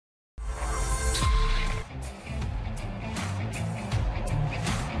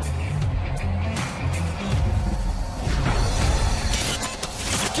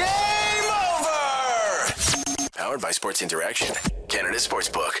Powered by Sports Interaction, Canada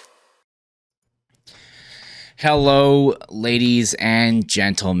Sportsbook. Hello, ladies and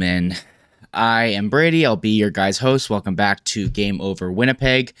gentlemen. I am Brady. I'll be your guys' host. Welcome back to Game Over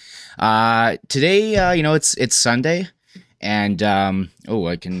Winnipeg. Today, it's Sunday, and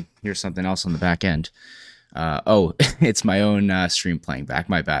I can hear something else on the back end. It's my own stream playing back.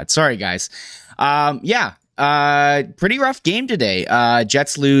 My bad. Sorry, guys. Pretty rough game today.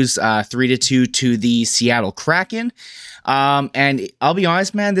 Jets lose 3-2 to the Seattle Kraken. And I'll be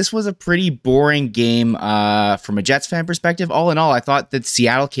honest, man, this was a pretty boring game from a Jets fan perspective. All in all, I thought that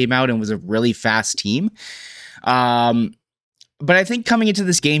Seattle came out and was a really fast team. But I think coming into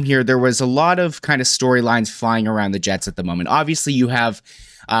this game here, there was a lot of kind of storylines flying around the Jets at the moment. Obviously, you have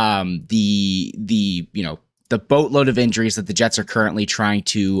the boatload of injuries that the Jets are currently trying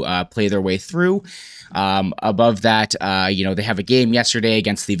to play their way through. Above that, they have a game yesterday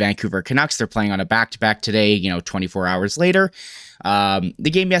against the Vancouver Canucks. They're playing on a back-to-back today, 24 hours later.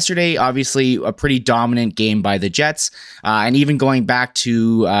 The game yesterday, obviously a pretty dominant game by the Jets. And even going back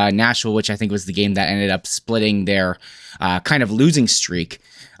to Nashville, which I think was the game that ended up splitting their kind of losing streak.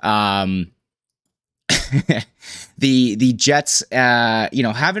 The Jets,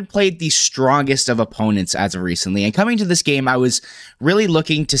 haven't played the strongest of opponents as of recently. And coming to this game, I was really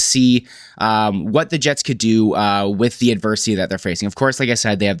looking to see what the Jets could do with the adversity that they're facing. Of course, like I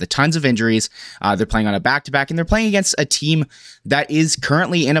said, they have the tons of injuries. They're playing on a back-to-back, and they're playing against a team that is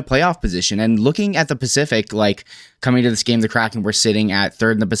currently in a playoff position. And looking at the Pacific, like coming to this game, the Kraken were sitting at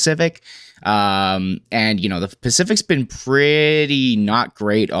third in the Pacific. The Pacific's been pretty not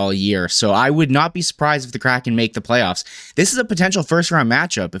great all year, so I would not be surprised if the Kraken make the playoffs. This is a potential first-round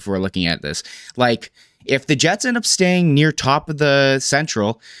matchup if we're looking at this. Like, if the Jets end up staying near top of the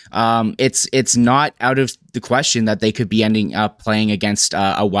Central, it's not out of the question that they could be ending up playing against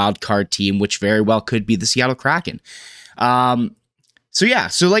a wild card team, which very well could be the Seattle Kraken.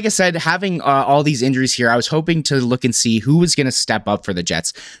 So like I said, having all these injuries here, I was hoping to look and see who was going to step up for the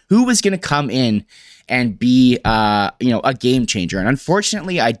Jets, who was going to come in and be, a game changer. And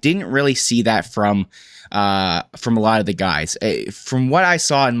unfortunately, I didn't really see that from a lot of the guys. From what I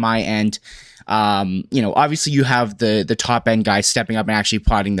saw in my end, obviously you have the top end guys stepping up and actually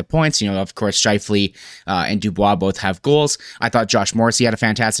potting the points. Of course, Scheifele and Dubois both have goals. I thought Josh Morrissey had a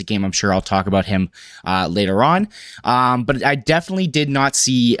fantastic game. I'm sure I'll talk about him later on. But I definitely did not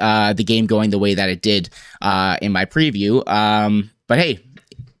see the game going the way that it did in my preview. But hey,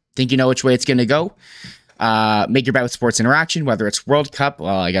 think you know which way it's going to go. Make your bet with Sports Interaction, whether it's World Cup,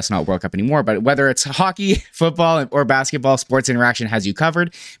 well, I guess not World Cup anymore, but whether it's hockey, football, or basketball, Sports Interaction has you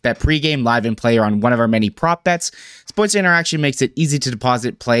covered. Bet pregame, live, and play on one of our many prop bets. Sports Interaction makes it easy to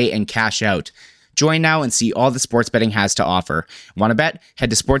deposit, play, and cash out. Join now and see all the sports betting has to offer. Want to bet? Head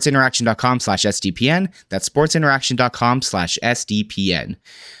to sportsinteraction.com/SDPN. That's sportsinteraction.com/SDPN.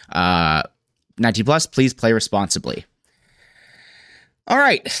 19 plus, please play responsibly. All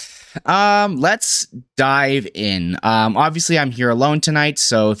right. Let's dive in. Obviously I'm here alone tonight,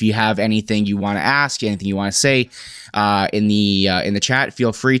 so if you have anything you want to ask, anything you want to say, in the chat,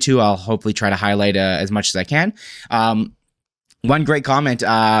 feel free to. I'll hopefully try to highlight as much as I can. One great comment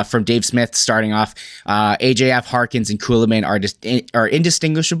from Dave Smith starting off, AJF, Harkins, and Kuhlman are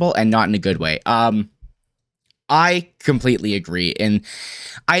indistinguishable and not in a good way. I completely agree. And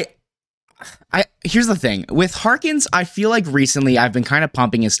here's the thing with Harkins. I feel like recently I've been kind of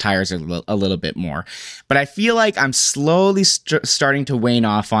pumping his tires a little bit more, but I feel like I'm slowly starting to wane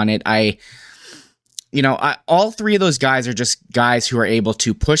off on it. All three of those guys are just guys who are able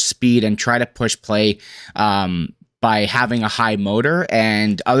to push speed and try to push play, by having a high motor.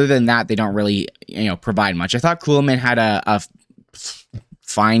 And other than that, they don't really, provide much. I thought Kuhlman had a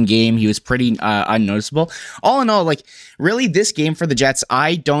fine game. He was pretty unnoticeable. All in all, really this game for the Jets,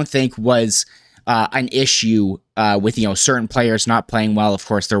 I don't think was an issue with certain players not playing well. Of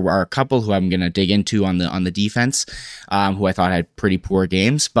course, there were a couple who I'm going to dig into on the defense, who I thought had pretty poor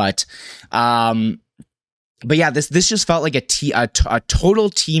games. But yeah, this just felt like a total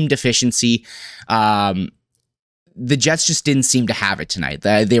team deficiency. The Jets just didn't seem to have it tonight.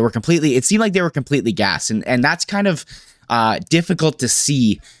 It seemed like they were completely gassed, and that's kind of difficult to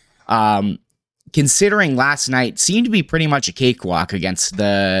see, considering last night seemed to be pretty much a cakewalk against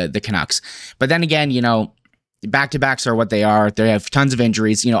the Canucks. But then again, back-to-backs are what they are. They have tons of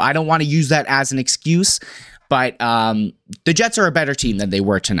injuries. I don't want to use that as an excuse, but the Jets are a better team than they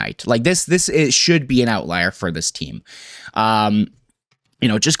were tonight. This should be an outlier for this team.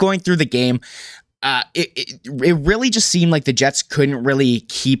 Just going through the game, it really just seemed like the Jets couldn't really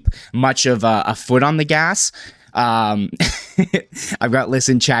keep much of a foot on the gas. I've got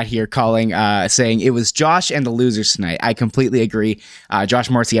listen chat here calling, saying it was Josh and the losers tonight. I completely agree. Josh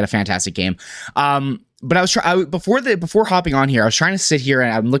Morrissey had a fantastic game. But I was before hopping on here, I was trying to sit here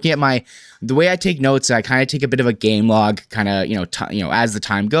and I'm looking at the way I take notes. I kind of take a bit of a game log, kind of as the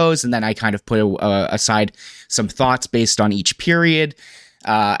time goes, and then I kind of put aside some thoughts based on each period.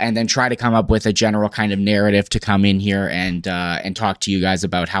 And then try to come up with a general kind of narrative to come in here and talk to you guys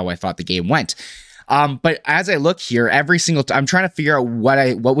about how I thought the game went. But as I look here, every single I'm trying to figure out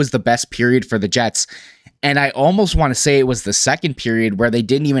what was the best period for the Jets, and I almost want to say it was the second period where they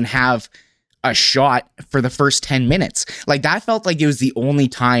didn't even have a shot for the first 10 minutes. Like that felt like it was the only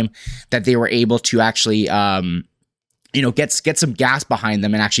time that they were able to actually get some gas behind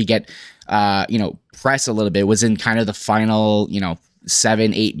them and actually get press a little bit. Was in kind of the final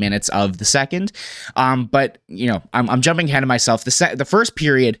 7-8 minutes of the second. But I'm jumping ahead of myself. The first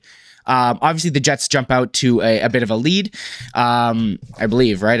period, obviously the Jets jump out to a bit of a lead, I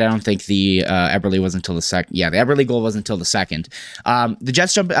believe, right? I don't think the Eberle was until the second. Yeah, the Eberle goal was until the second. The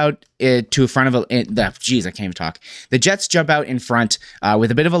Jets jump out to a front of I can't even talk. The Jets jump out in front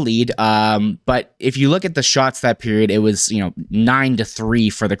with a bit of a lead. But if you look at the shots that period, it was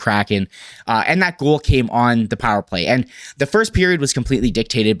 9-3 for the Kraken, and that goal came on the power play. And the first period was completely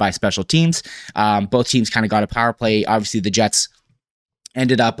dictated by special teams. Both teams kind of got a power play. Obviously, the Jets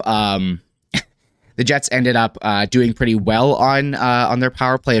ended up doing pretty well on their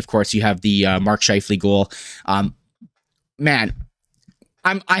power play. Of course, you have the Mark Scheifele goal. Man,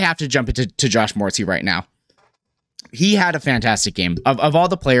 I have to jump into Josh Morrissey right now. He had a fantastic game. Of all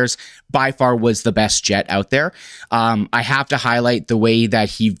the players, by far was the best Jet out there. I have to highlight the way that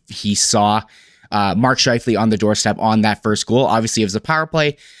he saw Mark Scheifele on the doorstep on that first goal. Obviously, it was a power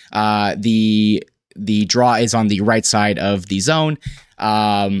play. The draw is on the right side of the zone.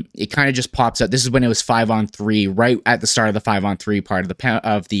 It kind of just pops up. This is when it was 5-on-3, right at the start of the 5-on-3 part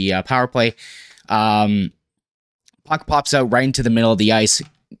of the power play. Puck pops out right into the middle of the ice.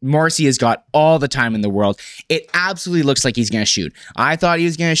 Morrissey has got all the time in the world. It absolutely looks like he's going to shoot. I thought he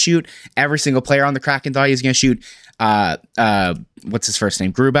was going to shoot. Every single player on the Kraken thought he was going to shoot. What's his first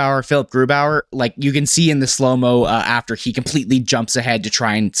name? Philip Grubauer. Like you can see in the slow-mo after he completely jumps ahead to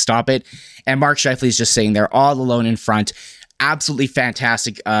try and stop it. And Mark Scheifele is just sitting there all alone in front. Absolutely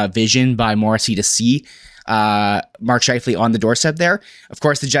fantastic vision by Morrissey to see Mark Scheifele on the doorstep there. Of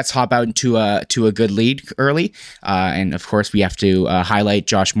course, the Jets hop out into a good lead early, and of course, we have to highlight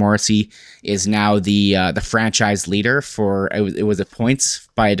Josh Morrissey is now the franchise leader for it was a points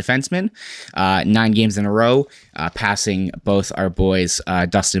by a defenseman, 9 games in a row, passing both our boys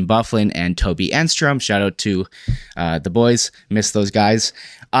Dustin Byfuglien and Toby Enstrom. Shout out to the boys, miss those guys.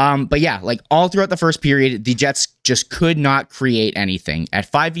 But yeah, like all throughout the first period, the Jets just could not create anything.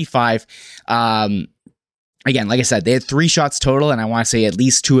 At 5v5, again, like I said, they had 3 shots total, and I want to say at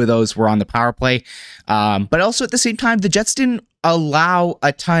least 2 of those were on the power play. But also at the same time, the Jets didn't allow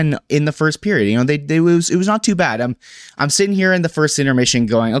a ton in the first period. It was not too bad. I'm sitting here in the first intermission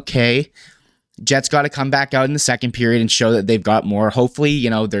going, okay, Jets got to come back out in the second period and show that they've got more. Hopefully,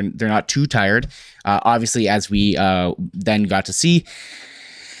 they're not too tired. Obviously, as we then got to see.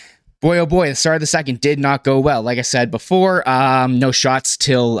 Boy, oh boy, the start of the second did not go well. Like I said before, no shots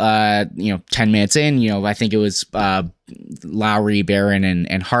till 10 minutes in. I think it was Lowry, Barron,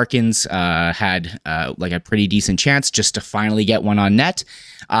 and Harkins had like a pretty decent chance just to finally get one on net.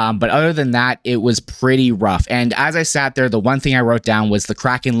 But other than that, it was pretty rough. And as I sat there, the one thing I wrote down was the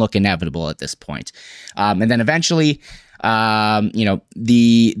Kraken look inevitable at this point. And then eventually,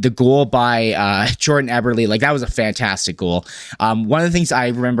 the goal by Jordan Eberle, like that was a fantastic goal. One of the things I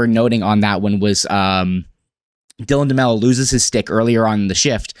remember noting on that one was Dylan DeMello loses his stick earlier on in the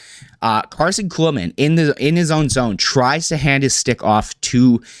shift. Carson Kuhlman in his own zone tries to hand his stick off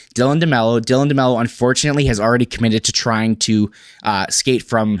to Dylan DeMello. Dylan DeMello unfortunately has already committed to trying to skate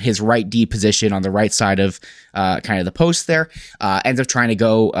from his right D position on the right side of kind of the post there. Ends up trying to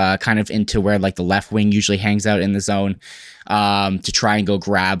go kind of into where like the left wing usually hangs out in the zone to try and go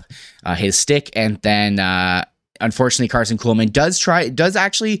grab his stick, and then unfortunately, Carson Kuhlman does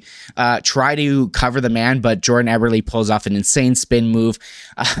actually try to cover the man, but Jordan Eberle pulls off an insane spin move,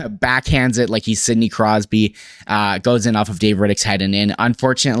 backhands it like he's Sidney Crosby, goes in off of Dave Riddick's head and in.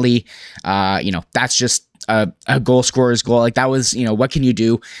 Unfortunately, that's just a goal scorer's goal. Like that was, what can you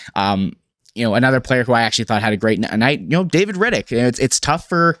do? Another player who I actually thought had a great night, David Riddick. It's tough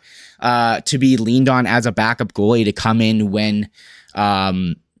for to be leaned on as a backup goalie to come in when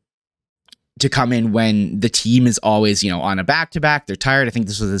to come in when the team is always, on a back-to-back. They're tired. I think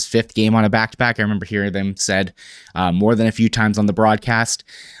this was his 5th game on a back-to-back. I remember hearing them said more than a few times on the broadcast.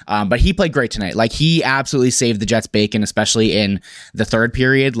 But he played great tonight. Like, he absolutely saved the Jets bacon, especially in the third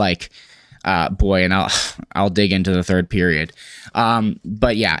period. Like, boy, and I'll dig into the third period.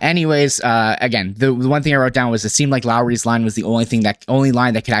 But yeah, anyways, again, the one thing I wrote down was it seemed like Lowry's line was the only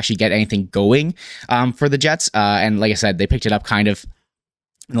line that could actually get anything going for the Jets. And like I said, they picked it up kind of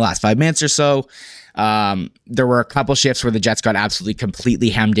in the last 5 minutes or so. There were a couple shifts where the Jets got absolutely completely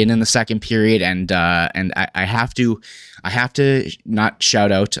hemmed in the second period, and I have to not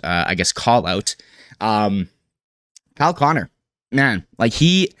shout out, I guess call out, Kyle Connor. Man, like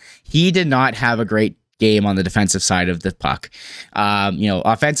he did not have a great game on the defensive side of the puck.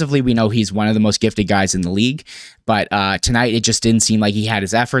 Offensively, we know he's one of the most gifted guys in the league, but tonight it just didn't seem like he had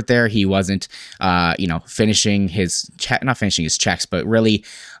his effort there. He wasn't, not finishing his checks, but really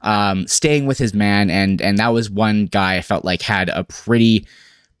staying with his man, and that was one guy I felt like had a pretty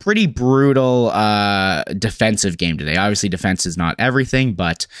brutal defensive game today. Obviously, defense is not everything,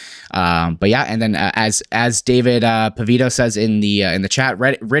 but yeah. And then as David Pavito says in the chat,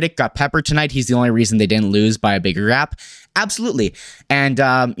 Riddick got peppered tonight. He's the only reason they didn't lose by a bigger gap. Absolutely. And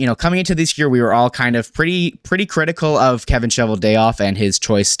coming into this year, we were all kind of pretty critical of Kevin Cheveldayoff and his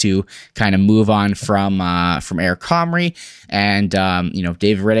choice to kind of move on from Eric Comrie. And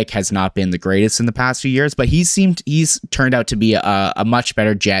David Riddick has not been the greatest in the past few years, but he's turned out to be a much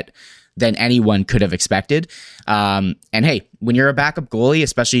better Jet than anyone could have expected. And hey, when you're a backup goalie,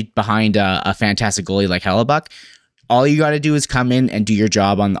 especially behind a fantastic goalie like Hellebuck, all you got to do is come in and do your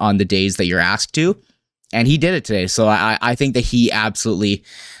job on the days that you're asked to. And he did it today. So I think that he absolutely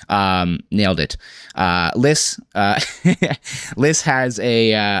nailed it. Liz has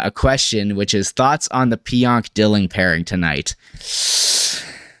a question, which is thoughts on the Pionk-Dilling pairing tonight.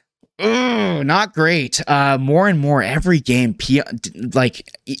 Oh, not great. More and more every game, Neil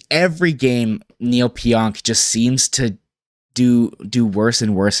Pionk just seems to do worse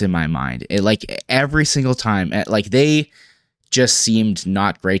and worse in my mind. Every single time, they just seemed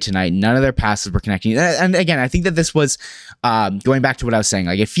not great tonight. None of their passes were connecting. And again, I think that this was going back to what I was saying.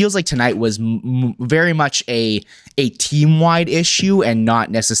 Like, it feels like tonight was very much a team-wide issue, and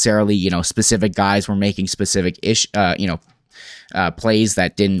not necessarily, specific guys were making specific plays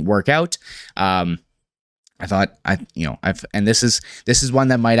that didn't work out. I thought this is one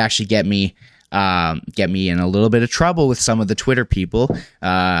that might actually get me in a little bit of trouble with some of the Twitter people.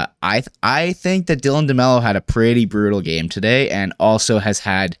 I think that Dylan DeMello had a pretty brutal game today, and also has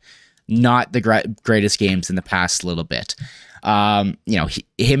had not the greatest games in the past little bit. Him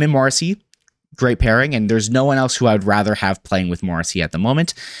and Morrissey, great pairing, and there's no one else who I would rather have playing with Morrissey at the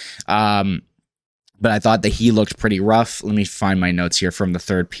moment. But I thought that he looked pretty rough. Let me find my notes here from the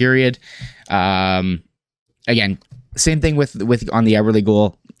third period. Again, same thing with on the Eberle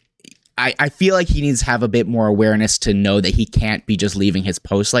goal. I feel like he needs to have a bit more awareness to know that he can't be just leaving his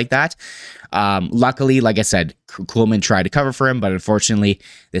post like that. Luckily, like I said, Kuhlman tried to cover for him, but unfortunately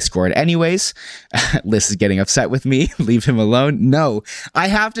they scored anyways. Liz is getting upset with me. Leave him alone. No, I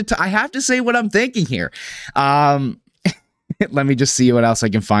have to say what I'm thinking here. Let me just see what else I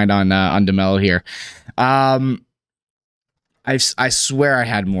can find on DeMello here. I swear I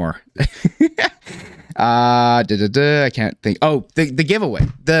had more. I can't think. Oh, the giveaway.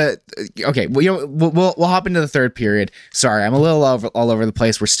 Okay. Well, we'll hop into the third period. Sorry, I'm a little all over the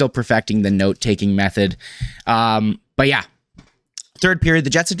place. We're still perfecting the note taking method. But yeah. Third period.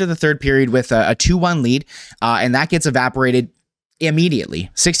 The Jets enter the third period with a 2-1 lead, and that gets evaporated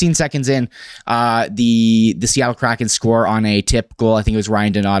immediately. 16 seconds in, the Seattle Kraken score on a tip goal. I think it was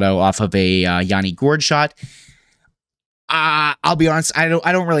Ryan Donato off of a Yanni Gourde shot. I'll be honest, I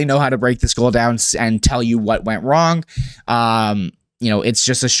don't really know how to break this goal down and tell you what went wrong. It's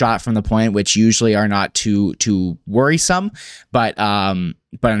just a shot from the point, which usually are not too worrisome, but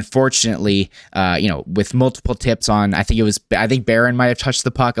unfortunately, with multiple tips on, I think Barron might have touched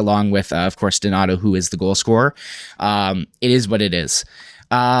the puck along with, of course, Donato, who is the goal scorer. It is what it is.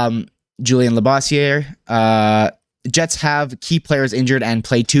 Julien Labossiere, Jets have key players injured and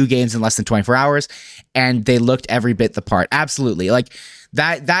played 2 games in less than 24 hours, and they looked every bit the part. Absolutely. Like,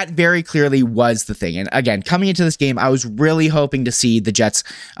 that very clearly was the thing. And again, coming into this game, I was really hoping to see the Jets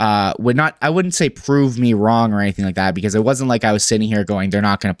I wouldn't say prove me wrong or anything like that, because it wasn't like I was sitting here going, they're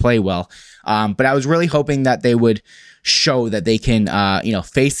not going to play well. But I was really hoping that they would show that they can,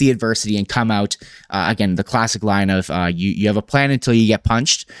 face the adversity and come out, again, the classic line of, you have a plan until you get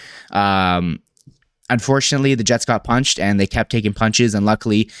punched. Unfortunately, the Jets got punched, and they kept taking punches, and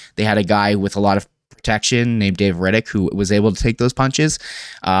luckily they had a guy with a lot of protection named Dave Riddick who was able to take those punches.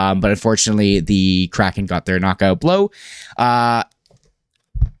 But unfortunately, the Kraken got their knockout blow.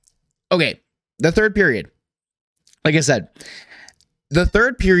 Okay, the third period. Like I said, the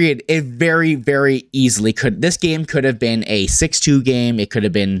third period, it very, very easily this game could have been a 6-2 game. It could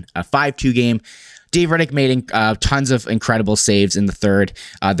have been a 5-2 game. Dave Riddick made tons of incredible saves in the third.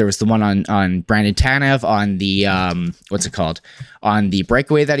 There was the one on Brandon Tanev on the, on the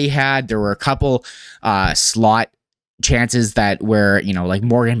breakaway that he had. There were a couple slot chances that where, like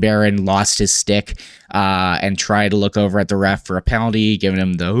Morgan Barron lost his stick and tried to look over at the ref for a penalty, giving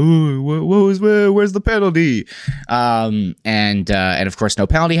him the, where's the penalty? And of course no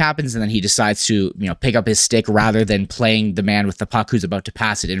penalty happens, and then he decides to, pick up his stick rather than playing the man with the puck who's about to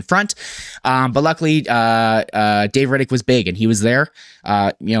pass it in front. But luckily, Dave Riddick was big and he was there.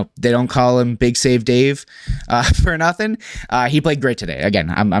 They don't call him Big Save Dave for nothing. He played great today.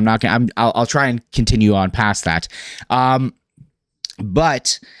 Again, I'll try and continue on past that.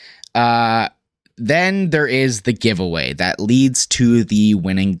 But then there is the giveaway that leads to the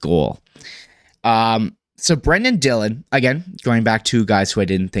winning goal. So Brendan Dillon, again, going back to guys who I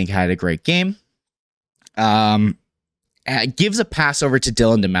didn't think had a great game, gives a pass over to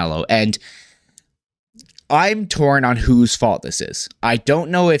Dylan DeMello, and I'm torn on whose fault this is. I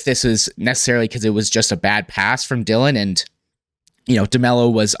don't know if this is necessarily because it was just a bad pass from Dillon and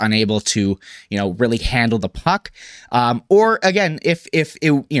DeMello was unable to, really handle the puck. Or again, if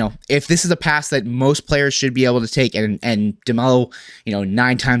this is a pass that most players should be able to take and DeMello,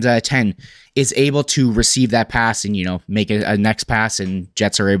 9 times out of 10 is able to receive that pass and, make a next pass and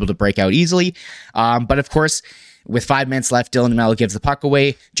Jets are able to break out easily. But of course, with 5 minutes left, Dylan DeMello gives the puck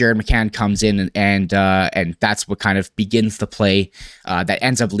away. Jared McCann comes in and that's what kind of begins the play that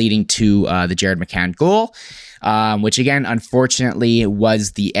ends up leading to the Jared McCann goal. Which again, unfortunately,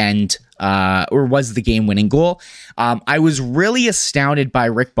 was the end, or was the game-winning goal. I was really astounded by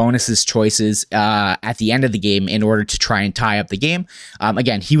Rick Bowness's choices at the end of the game in order to try and tie up the game.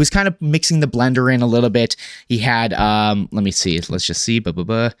 Again, he was kind of mixing the blender in a little bit. He had, let me see, let's just see,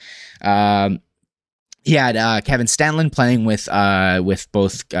 he had Kevin Stenlund playing with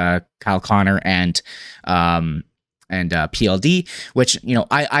both Kyle Connor and PLD, which,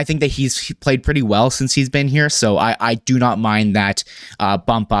 I think that he's played pretty well since he's been here. So I do not mind that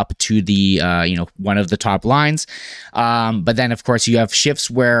bump up to the, one of the top lines. But then, of course, you have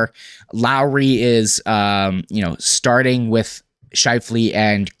shifts where Lowry is, starting with Scheifele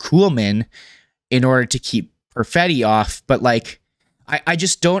and Kuhlman in order to keep Perfetti off. But I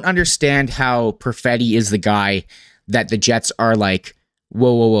just don't understand how Perfetti is the guy that the Jets are like,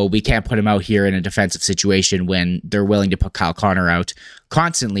 whoa, we can't put him out here in a defensive situation when they're willing to put Kyle Connor out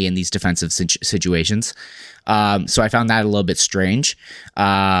constantly in these defensive situations. So I found that a little bit strange.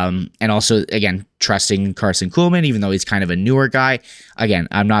 And also, again, trusting Carson Kuhlman, even though he's kind of a newer guy. Again,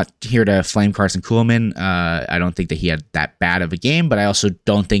 I'm not here to flame Carson Kuhlman. I don't think that he had that bad of a game, but I also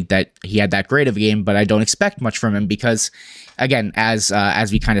don't think that he had that great of a game, but I don't expect much from him because, again, as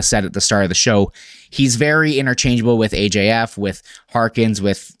we kind of said at the start of the show, he's very interchangeable with AJF, with Harkins,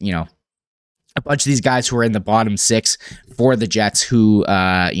 with, a bunch of these guys who are in the bottom 6 for the Jets who,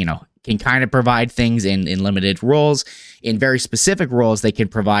 can kind of provide things in limited roles. In very specific roles, they can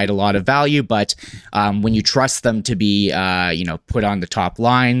provide a lot of value, but when you trust them to be, put on the top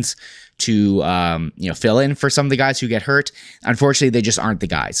lines to, fill in for some of the guys who get hurt, unfortunately, they just aren't the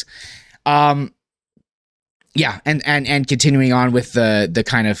guys. Yeah, and continuing on with the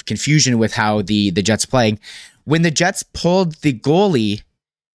kind of confusion with how the Jets playing, when the Jets pulled the goalie,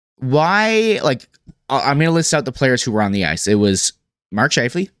 why, I'm going to list out the players who were on the ice. It was Mark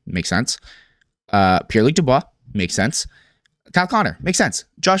Scheifele, makes sense. Pierre-Luc Dubois, makes sense. Kyle Connor, makes sense.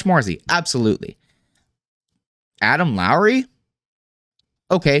 Josh Morrissey, absolutely. Adam Lowry,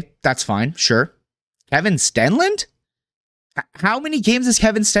 okay, that's fine, sure. Kevin Stenlund? How many games has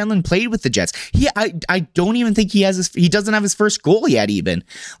Kevin Stenlund played with the Jets? I don't even think he doesn't have his first goal yet even.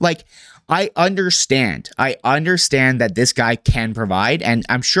 I understand that this guy can provide, and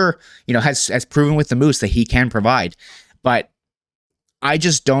I'm sure, has proven with the Moose that he can provide, but I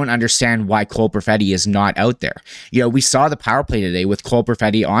just don't understand why Cole Perfetti is not out there. We saw the power play today with Cole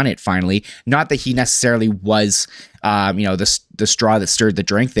Perfetti on it finally. Not that he necessarily was, the straw that stirred the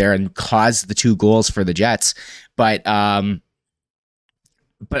drink there and caused the 2 goals for the Jets. But I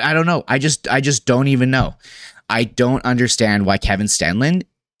don't know. I just don't even know. I don't understand why Kevin Stenlund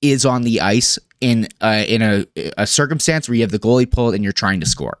is on the ice in a circumstance where you have the goalie pulled and you're trying to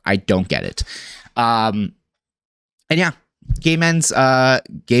score. I don't get it. And yeah. Game ends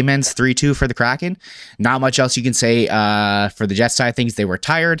 3-2 for the Kraken. Not much else you can say for the Jets side of things. They were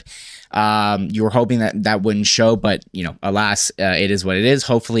tired. You were hoping that wouldn't show, but alas, it is what it is.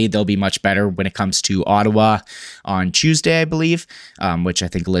 Hopefully they'll be much better when it comes to Ottawa on Tuesday, I believe, which I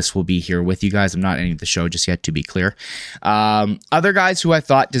think Liz will be here with you guys. I'm not ending the show just yet, to be clear. Other guys who I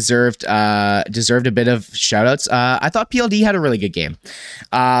thought deserved a bit of shout outs. I thought PLD had a really good game.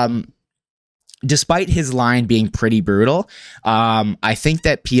 Despite his line being pretty brutal, I think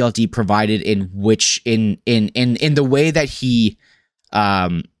that PLD provided in the way that he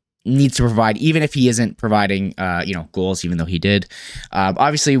needs to provide, even if he isn't providing goals, even though he did.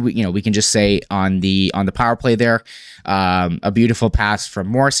 Obviously, we can just say on the power play there, a beautiful pass from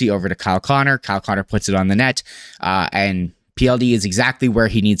Morrissey over to Kyle Connor. Kyle Connor puts it on the net, and PLD is exactly where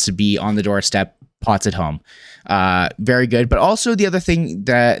he needs to be on the doorstep. Pots at home. Very good. But also the other thing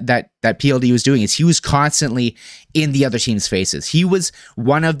that PLD was doing is he was constantly in the other team's faces. He was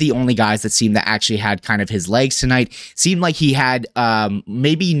one of the only guys that seemed that actually had kind of his legs tonight. Seemed like he had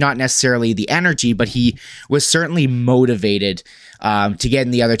maybe not necessarily the energy, but he was certainly motivated to get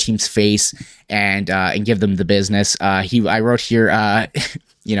in the other team's face and give them the business. I wrote here,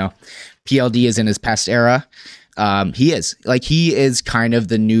 PLD is in his best era. He is kind of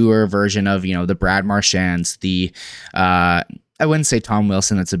the newer version of, the Brad Marchands, I wouldn't say Tom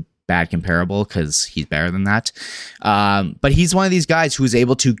Wilson. That's a bad comparable because he's better than that. But he's one of these guys who's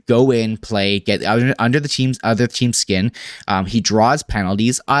able to go in, play, get under the other team's skin. He draws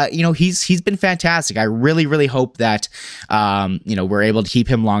penalties. He's been fantastic. I really, really hope that, we're able to keep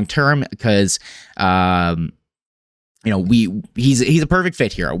him long term because, he's a perfect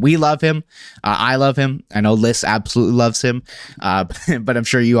fit here. We love him. I love him. I know Liz absolutely loves him, but I'm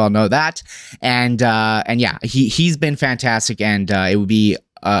sure you all know that. And yeah, he's been fantastic, and it would be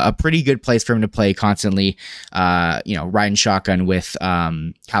a pretty good place for him to play constantly. Riding shotgun with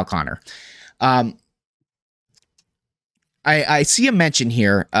Kyle Connor. I see a mention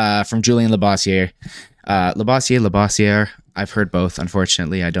here from Julien Labossiere. Labossiere. I've heard both.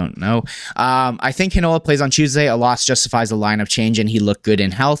 Unfortunately, I don't know. I think Heinola plays on Tuesday. A loss justifies the lineup change, and he looked good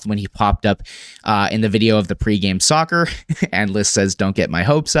in health when he popped up in the video of the pregame soccer. And Liz says, "Don't get my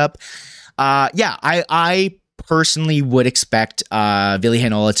hopes up." I personally would expect Ville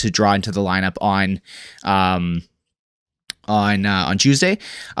Heinola to draw into the lineup on Tuesday.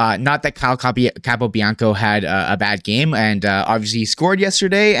 Not that Kyle Capobianco had a bad game, and obviously he scored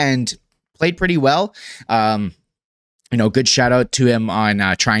yesterday and played pretty well. Good shout out to him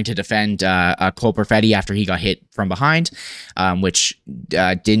on trying to defend Cole Perfetti after he got hit from behind, which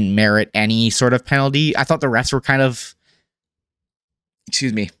didn't merit any sort of penalty. I thought the refs were kind of,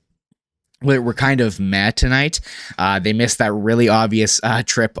 were kind of mad tonight. They missed that really obvious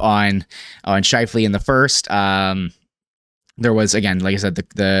trip on Scheifele in the first. There was, again, like I said,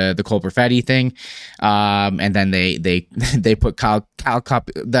 the Cole Perfetti thing, and then they put Kevin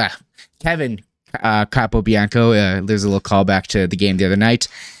Capobianco, there's a little callback to the game the other night,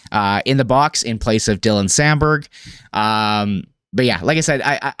 in the box in place of Dylan Sandberg. But yeah, like I said,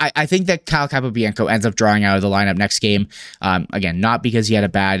 I think that Kyle Capobianco ends up drawing out of the lineup next game. Again, not because he had a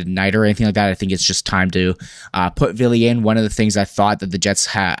bad night or anything like that. I think it's just time to put Ville in. One of the things I thought that the Jets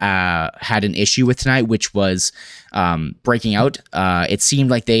had an issue with tonight, which was breaking out. It seemed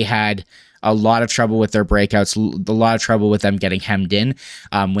like they had a lot of trouble with their breakouts, a lot of trouble with them getting hemmed in.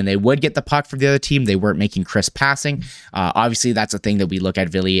 When they would get the puck from the other team, they weren't making crisp passing. Obviously, that's a thing that we look at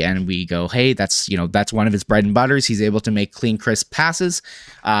Ville and we go, hey, that's one of his bread and butters. He's able to make clean, crisp passes.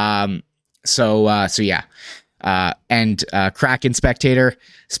 So yeah. And Kraken Spectator,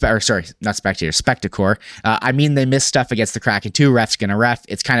 not Spectator, Spectacor. They missed stuff against the Kraken too. Ref's gonna ref.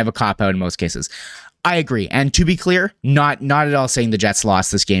 It's kind of a cop-out in most cases. I agree. And to be clear, not at all saying the Jets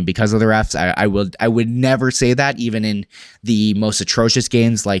lost this game because of the refs. I would never say that, even in the most atrocious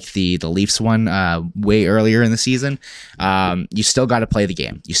games like the Leafs one way earlier in the season. You still got to play the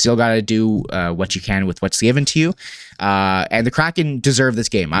game. You still got to do what you can with what's given to you. And the Kraken deserve this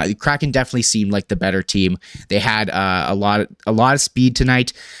game. The Kraken definitely seemed like the better team. They had a lot of speed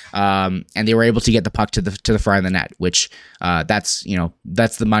tonight, and they were able to get the puck to the front of the net, which that's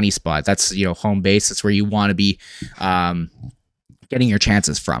the money spot. That's home base. That's where you want to be getting your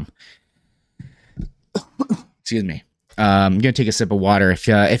chances from. Excuse me. I'm gonna take a sip of water.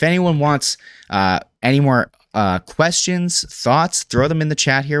 If anyone wants any more questions, thoughts, throw them in the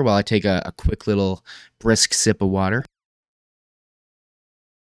chat here while I take a quick little brisk sip of water.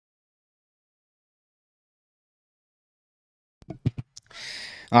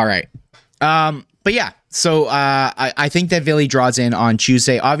 All right. But yeah, so I think that Ville draws in on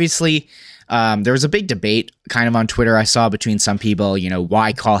Tuesday. Obviously, there was a big debate kind of on Twitter I saw between some people,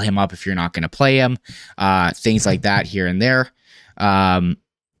 why call him up if you're not going to play him, things like that here and there.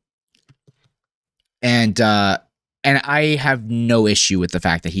 And I have no issue with the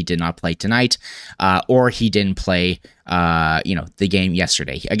fact that he did not play tonight, or he didn't play, the game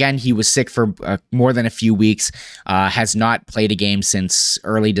yesterday. Again, he was sick for more than a few weeks, has not played a game since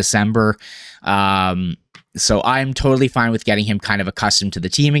early December. So I'm totally fine with getting him kind of accustomed to the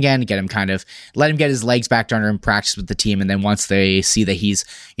team again, let him get his legs back under and practice with the team. And then once they see that he's,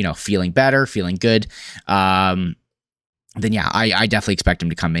 feeling better, feeling good, then yeah, I definitely expect him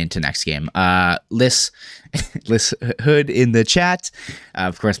to come into next game. Liz Hood in the chat,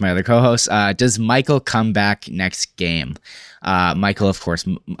 of course, my other co-host. Does Michael come back next game? Michael, of course.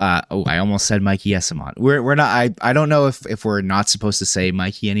 I almost said Mikey Esimont. We're not. I don't know if we're not supposed to say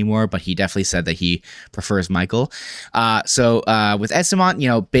Mikey anymore, but he definitely said that he prefers Michael. So with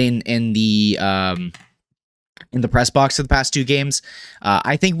Esimont, been in the press box for the past two games,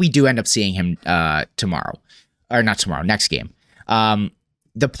 I think we do end up seeing him tomorrow. Or not tomorrow, next game.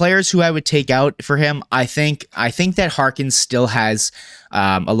 The players who I would take out for him, I think that Harkins still has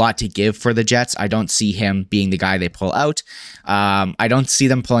a lot to give for the Jets. I don't see him being the guy they pull out. I don't see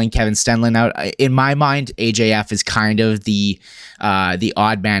them pulling Kevin Stenlin out. In my mind, AJF is kind of the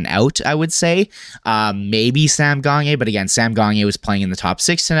odd man out, I would say. Maybe Sam Gagner, but again, Sam Gagner was playing in the top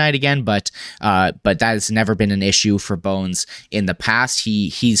six tonight again, but that has never been an issue for Bones in the past.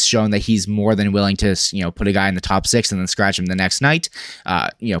 He's shown that he's more than willing to put a guy in the top six and then scratch him the next night,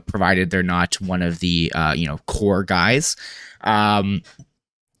 provided they're not one of the core guys.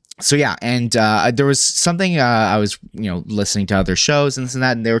 So yeah, and there was something I was listening to other shows and this and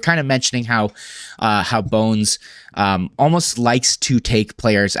that, and they were kind of mentioning how Bones almost likes to take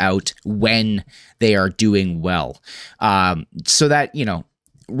players out when they are doing well, so that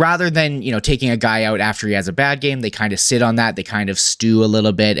rather than taking a guy out after he has a bad game, they kind of sit on that. They kind of stew a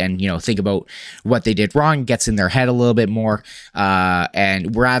little bit and think about what they did wrong, gets in their head a little bit more.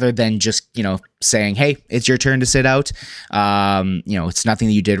 And rather than just saying, "Hey, it's your turn to sit out," it's nothing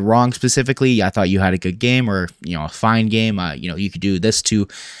that you did wrong specifically. I thought you had a good game or a fine game. You could do this to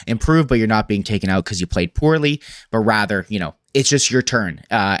improve, but you're not being taken out because you played poorly. But rather, it's just your turn,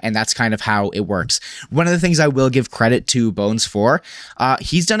 and that's kind of how it works. One of the things I will give credit to Bones for,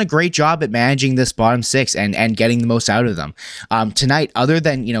 he's done a great job at managing this bottom six and getting the most out of them. Tonight, other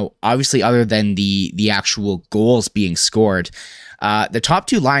than the actual goals being scored, the top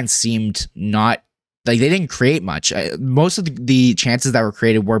two lines seemed not like they didn't create much. Most of the chances that were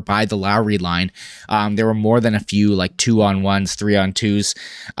created were by the Lowry line. There were more than a few like 2-on-1s,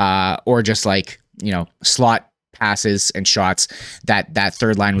 3-on-2s, or just slot passes and shots that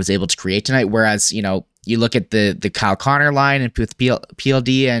third line was able to create tonight. Whereas, you look at the Kyle Connor line and with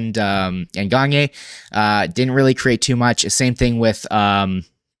PLD and Gagner, didn't really create too much. Same thing with Scheifele,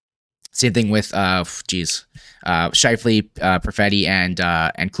 Perfetti, and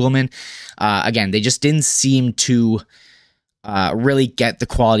Kuhlman. Again, they just didn't seem to really get the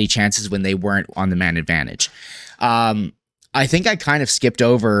quality chances when they weren't on the man advantage. I think I kind of skipped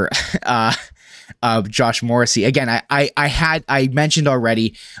over Josh Morrissey. Again, I mentioned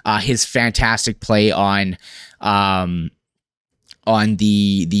already his fantastic play on the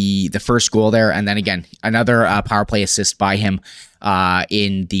first goal there, and then again another power play assist by him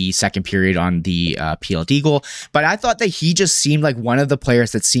in the second period on the PLD goal. But I thought that he just seemed like one of the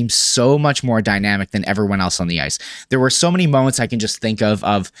players that seemed so much more dynamic than everyone else on the ice. There were so many moments I can just think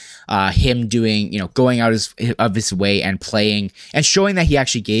of him doing, going out of his way and playing and showing that he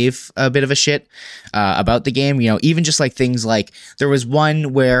actually gave a bit of a shit about the game. Even just like things like there was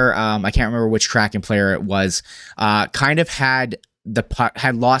one where I can't remember which Kraken player it was, kind of had the puck,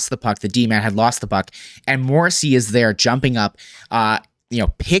 had lost the puck, the D-man had lost the puck, and Morrissey is there jumping up,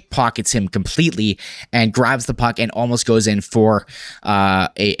 pickpockets him completely and grabs the puck and almost goes in for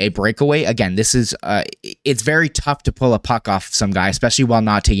a breakaway. Again, this is it's very tough to pull a puck off some guy, especially while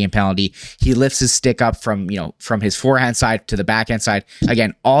not taking a penalty. He lifts his stick up from his forehand side to the backhand side,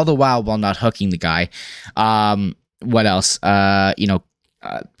 again, all the while not hooking the guy. What else? I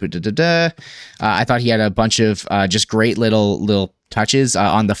thought he had a bunch of just great little touches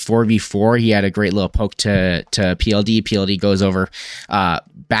on the 4v4. He had a great little poke to PLD. PLD goes over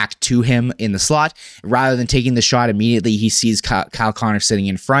back to him in the slot. Rather than taking the shot immediately, he sees Kyle Connor sitting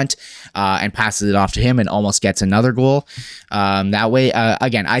in front and passes it off to him and almost gets another goal that way.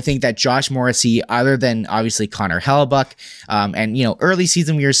 Again, I think that Josh Morrissey, other than obviously Connor Hellebuyck, and early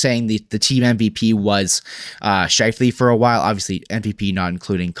season we were saying the team MVP was Scheifele for a while. Obviously MVP not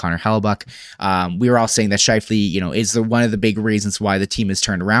including Connor Hellebuyck. We were all saying that Scheifele, is one of the big reasons why the team has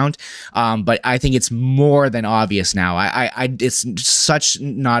turned around. But I think it's more than obvious now. It's such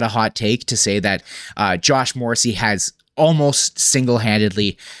not a hot take to say that Josh Morrissey has almost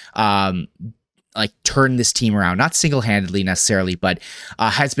single-handedly like turn this team around, not single-handedly necessarily, but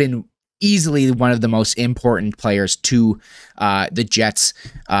has been easily one of the most important players to the Jets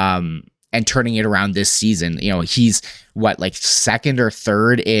and turning it around this season. You know, he's like second or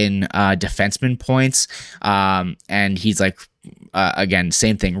third in defenseman points, and he's like again,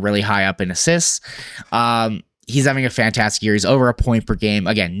 same thing, really high up in assists. He's having a fantastic year. He's over a point per game.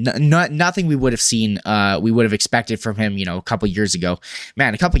 Again, nothing we would have seen, we would have expected from him, you know, a couple years ago.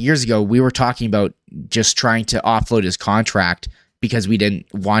 Man, a couple years ago, we were talking about just trying to offload his contract because we didn't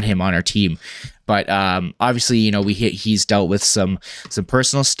want him on our team. But obviously, you know, he's dealt with some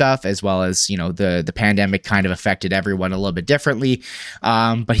personal stuff, as well as, you know, the pandemic kind of affected everyone a little bit differently.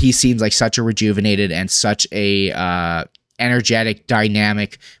 But he seems like such a rejuvenated and such a energetic,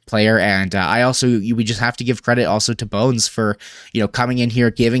 dynamic player. And we just have to give credit also to Bones for, you know, coming in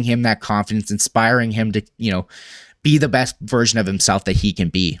here, giving him that confidence, inspiring him to, you know, be the best version of himself that he can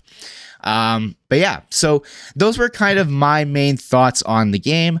be. But yeah, so those were kind of my main thoughts on the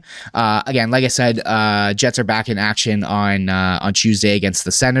game. Again, like I said, Jets are back in action on Tuesday against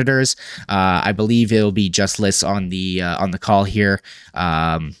the Senators. I believe it'll be just Liss on the call here.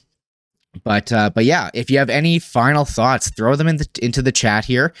 But yeah, if you have any final thoughts, throw them into the chat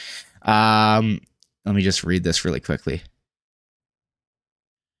here. Let me just read this really quickly.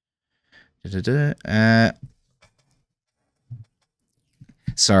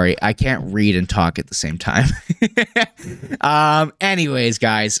 Sorry, I can't read and talk at the same time. Anyways,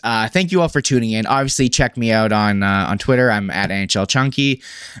 guys, thank you all for tuning in. Obviously, check me out on Twitter. I'm at NHL Chunky.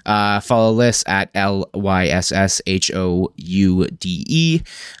 Follow Liss at LYSSHOUDE.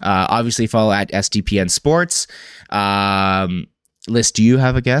 Obviously, follow at SDPN Sports. Liss, do you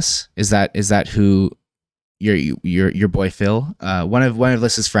have a guess? Is that who? Your boy Phil, one of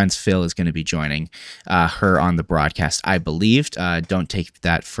Liss's friends, Phil, is going to be joining her on the broadcast, I believed. Don't take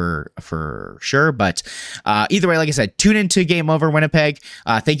that for sure, but either way, like I said, tune into Game Over Winnipeg.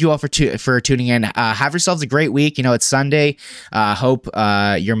 Thank you all for tuning in. Have yourselves a great week. You know, it's Sunday. Hope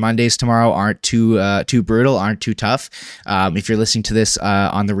your Mondays tomorrow aren't too brutal, aren't too tough. If you're listening to this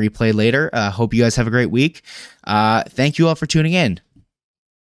on the replay later, hope you guys have a great week. Thank you all for tuning in.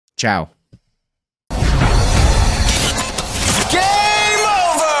 Ciao.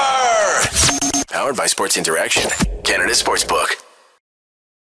 Powered by Sports Interaction, Canada Sportsbook.